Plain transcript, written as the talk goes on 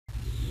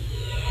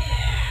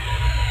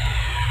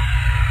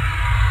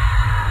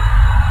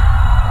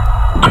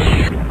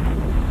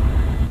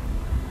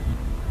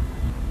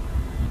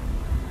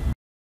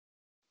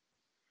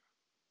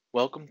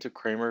Welcome to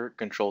Kramer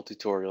Control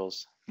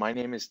Tutorials. My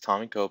name is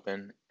Tommy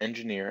Copen,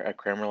 engineer at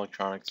Kramer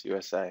Electronics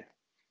USA.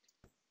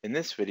 In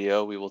this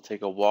video, we will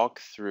take a walk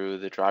through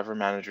the Driver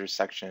Manager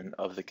section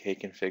of the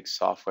Kconfig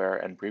software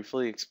and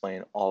briefly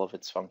explain all of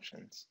its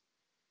functions.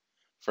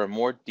 For a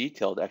more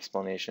detailed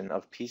explanation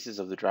of pieces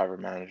of the Driver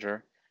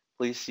Manager,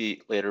 please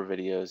see later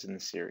videos in the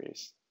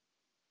series.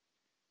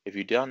 If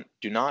you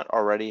do not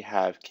already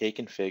have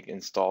Kconfig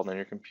installed on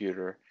your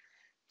computer,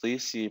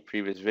 please see a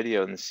previous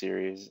video in the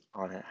series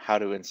on how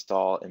to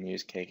install and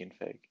use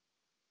Kconfig.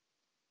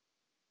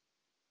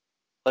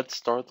 Let's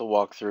start the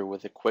walkthrough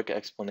with a quick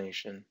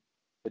explanation.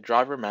 The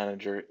Driver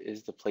Manager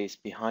is the place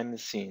behind the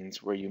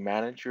scenes where you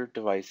manage your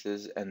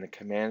devices and the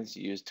commands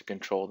used to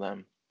control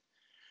them.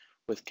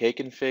 With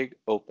Kconfig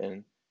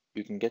open,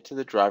 you can get to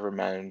the Driver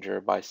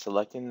Manager by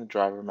selecting the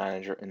Driver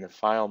Manager in the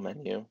File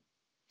menu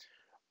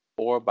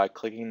or by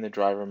clicking the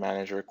Driver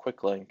Manager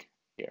quick link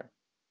here.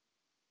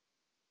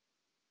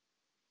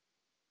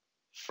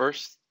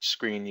 First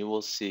screen you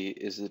will see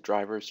is the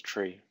drivers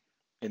tree.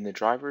 In the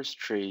drivers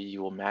tree,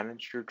 you will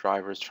manage your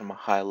drivers from a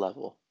high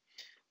level.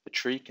 The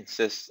tree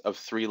consists of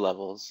 3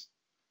 levels: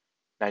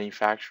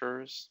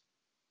 manufacturers,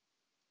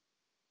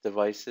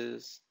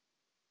 devices,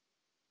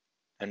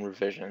 and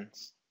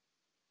revisions.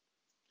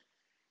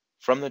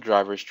 From the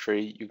drivers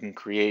tree, you can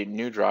create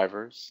new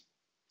drivers,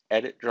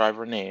 edit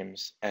driver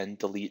names, and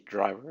delete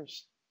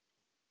drivers.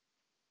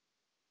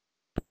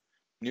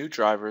 New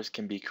drivers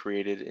can be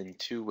created in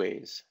 2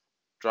 ways.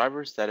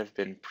 Drivers that have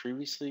been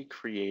previously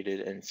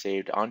created and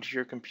saved onto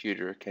your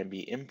computer can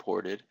be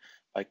imported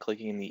by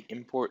clicking the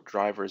Import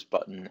Drivers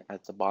button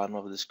at the bottom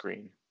of the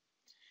screen.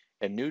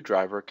 A new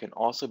driver can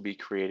also be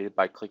created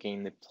by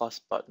clicking the plus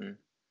button.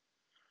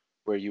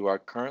 Where you are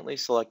currently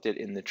selected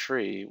in the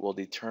tree will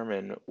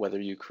determine whether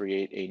you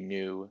create a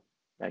new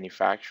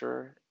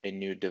manufacturer, a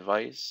new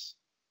device,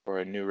 or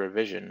a new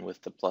revision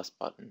with the plus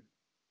button.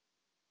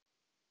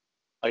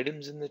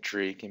 Items in the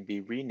tree can be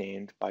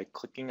renamed by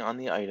clicking on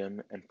the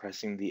item and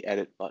pressing the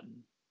Edit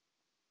button.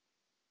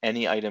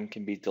 Any item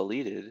can be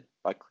deleted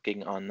by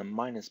clicking on the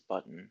minus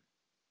button.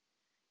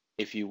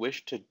 If you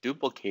wish to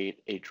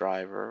duplicate a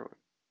driver,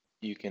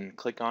 you can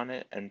click on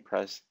it and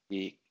press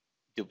the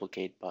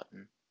Duplicate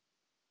button.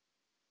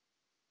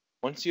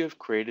 Once you have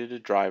created a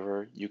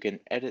driver, you can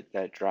edit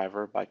that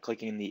driver by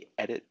clicking the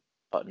Edit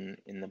button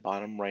in the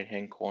bottom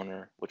right-hand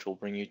corner, which will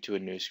bring you to a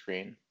new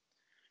screen.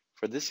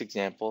 For this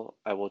example,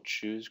 I will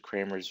choose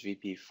Kramer's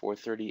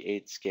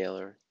VP438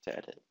 scaler to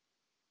edit.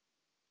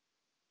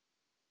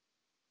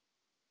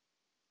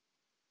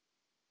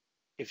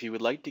 If you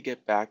would like to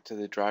get back to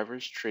the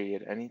driver's tree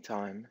at any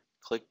time,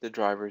 click the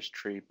driver's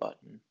tree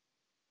button.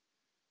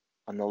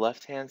 On the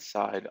left-hand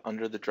side,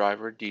 under the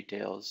driver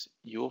details,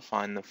 you will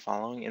find the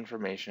following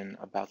information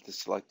about the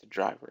selected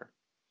driver.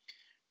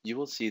 You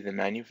will see the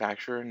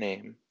manufacturer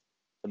name,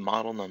 the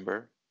model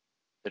number,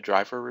 the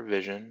driver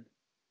revision,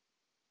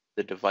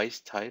 the device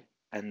type,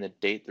 and the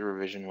date the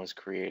revision was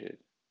created.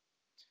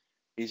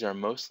 These are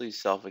mostly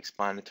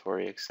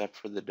self-explanatory except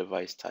for the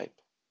device type.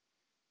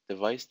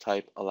 Device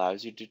type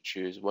allows you to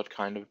choose what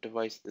kind of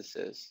device this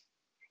is.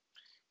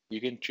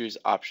 You can choose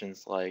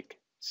options like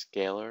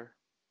scaler,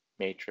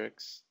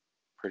 matrix,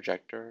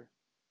 projector,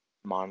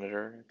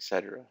 monitor,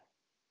 etc.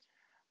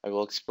 I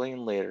will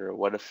explain later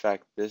what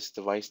effect this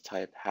device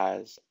type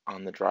has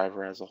on the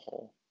driver as a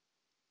whole.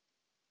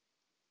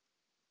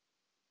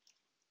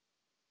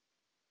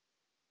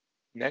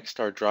 Next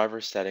are driver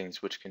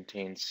settings, which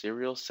contain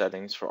serial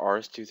settings for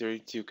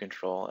RS-232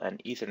 control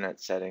and Ethernet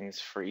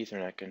settings for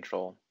Ethernet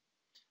control.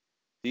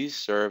 These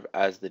serve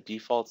as the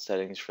default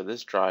settings for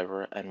this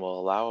driver and will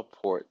allow a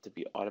port to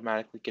be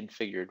automatically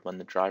configured when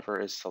the driver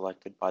is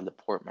selected by the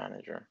port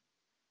manager.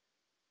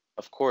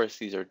 Of course,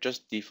 these are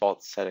just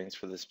default settings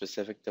for the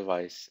specific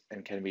device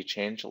and can be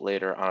changed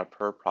later on a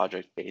per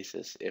project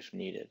basis if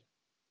needed.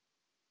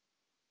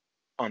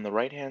 On the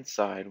right-hand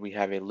side, we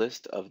have a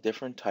list of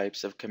different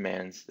types of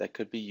commands that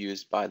could be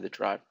used by the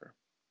driver.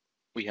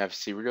 We have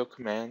serial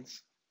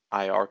commands,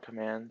 IR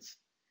commands,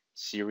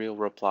 serial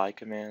reply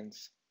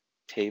commands,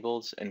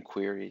 tables, and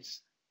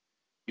queries.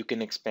 You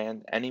can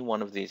expand any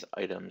one of these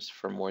items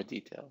for more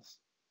details.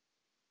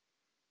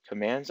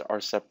 Commands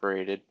are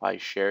separated by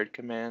shared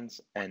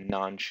commands and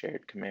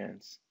non-shared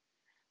commands.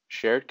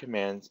 Shared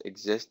commands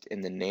exist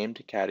in the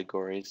named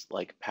categories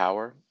like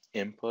power,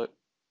 input,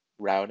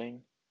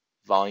 routing,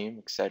 volume,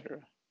 etc.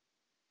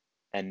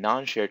 And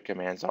non-shared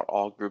commands are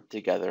all grouped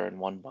together in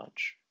one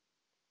bunch.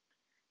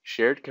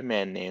 Shared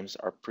command names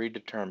are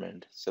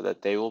predetermined so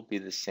that they will be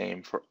the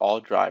same for all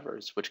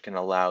drivers, which can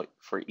allow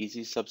for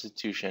easy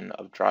substitution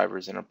of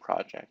drivers in a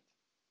project.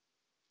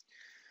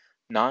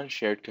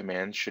 Non-shared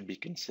commands should be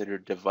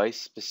considered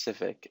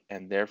device-specific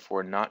and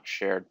therefore not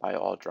shared by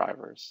all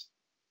drivers.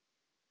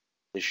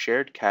 The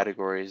shared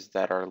categories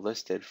that are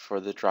listed for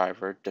the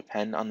driver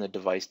depend on the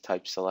device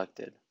type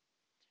selected.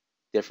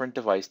 Different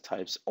device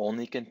types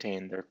only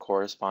contain their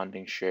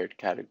corresponding shared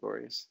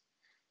categories.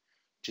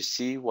 To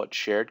see what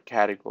shared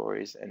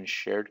categories and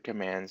shared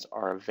commands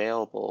are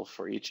available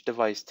for each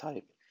device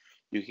type,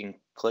 you can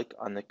click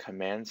on the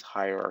Commands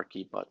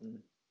Hierarchy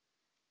button.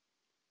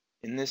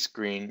 In this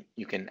screen,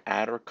 you can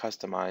add or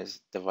customize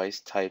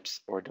device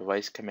types or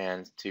device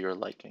commands to your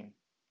liking.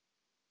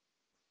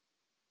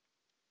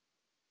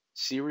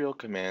 Serial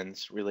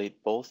commands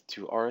relate both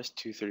to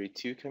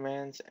RS-232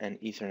 commands and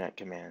Ethernet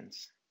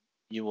commands.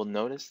 You will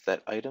notice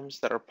that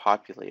items that are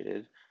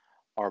populated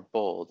are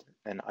bold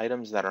and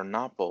items that are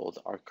not bold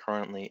are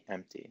currently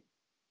empty.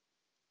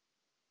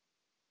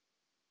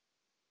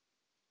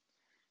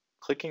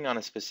 Clicking on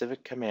a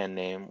specific command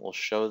name will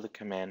show the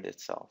command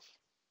itself.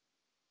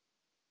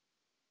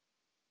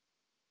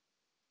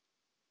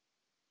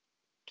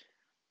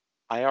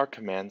 IR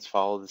commands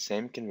follow the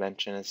same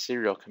convention as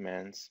serial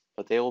commands,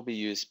 but they will be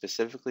used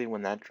specifically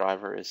when that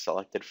driver is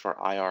selected for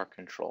IR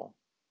control.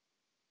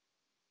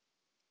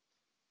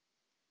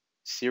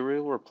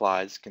 Serial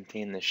replies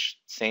contain the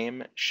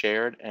same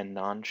shared and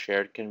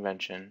non-shared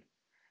convention,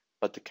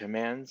 but the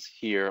commands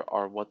here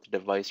are what the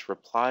device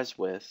replies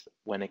with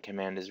when a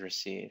command is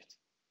received.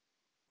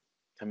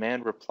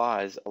 Command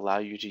replies allow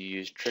you to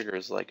use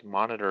triggers like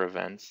monitor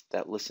events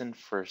that listen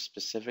for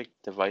specific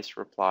device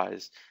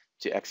replies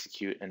to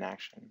execute an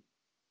action.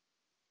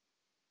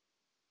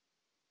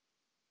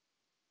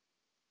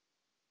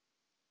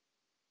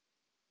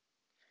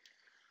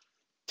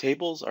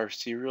 Tables are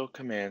serial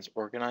commands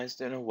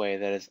organized in a way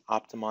that is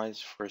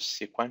optimized for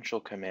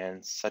sequential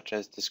commands such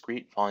as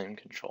discrete volume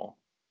control.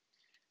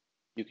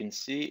 You can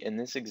see in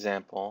this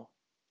example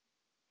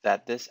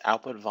that this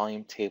output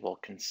volume table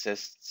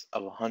consists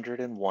of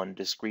 101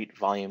 discrete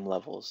volume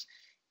levels,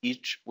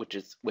 each which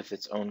is with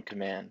its own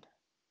command.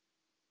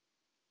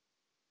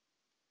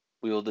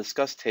 We will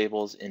discuss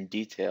tables in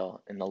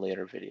detail in a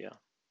later video.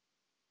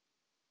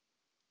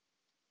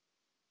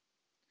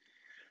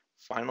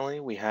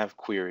 Finally, we have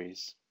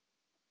queries.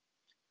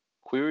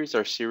 Queries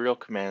are serial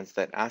commands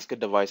that ask a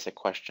device a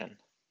question.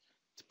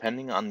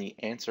 Depending on the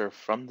answer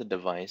from the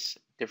device,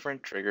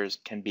 different triggers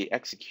can be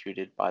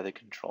executed by the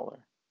controller.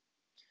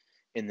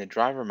 In the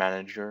driver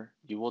manager,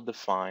 you will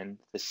define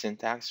the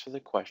syntax for the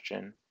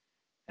question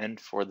and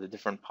for the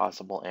different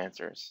possible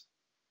answers.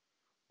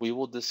 We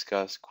will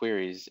discuss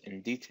queries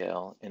in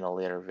detail in a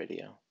later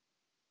video.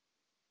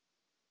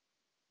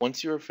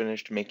 Once you are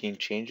finished making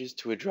changes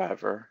to a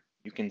driver,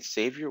 you can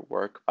save your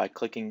work by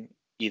clicking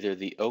either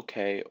the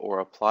OK or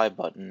Apply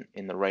button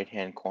in the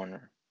right-hand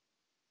corner.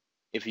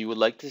 If you would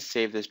like to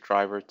save this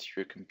driver to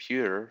your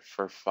computer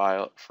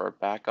for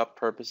backup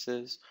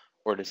purposes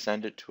or to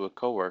send it to a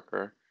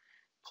coworker,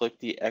 click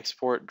the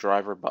Export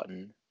Driver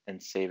button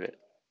and save it.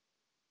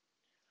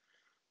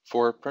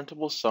 For a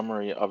printable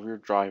summary of your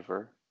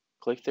driver,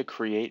 click the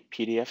Create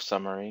PDF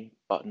Summary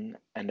button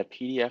and a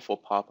PDF will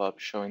pop up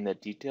showing the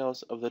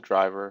details of the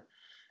driver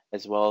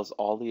as well as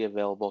all the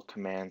available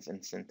commands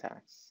and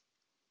syntax.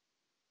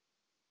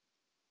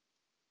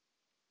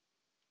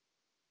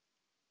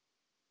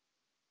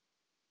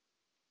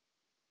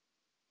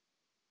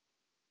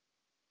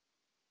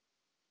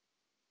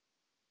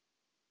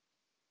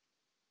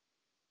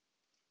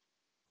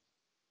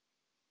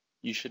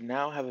 You should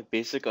now have a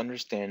basic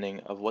understanding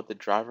of what the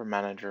driver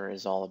manager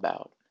is all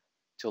about.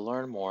 To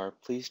learn more,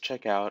 please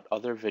check out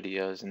other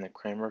videos in the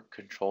Kramer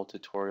Control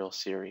Tutorial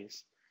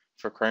series.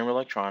 For Kramer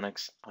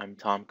Electronics, I'm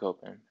Tom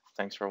Copen.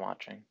 Thanks for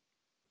watching.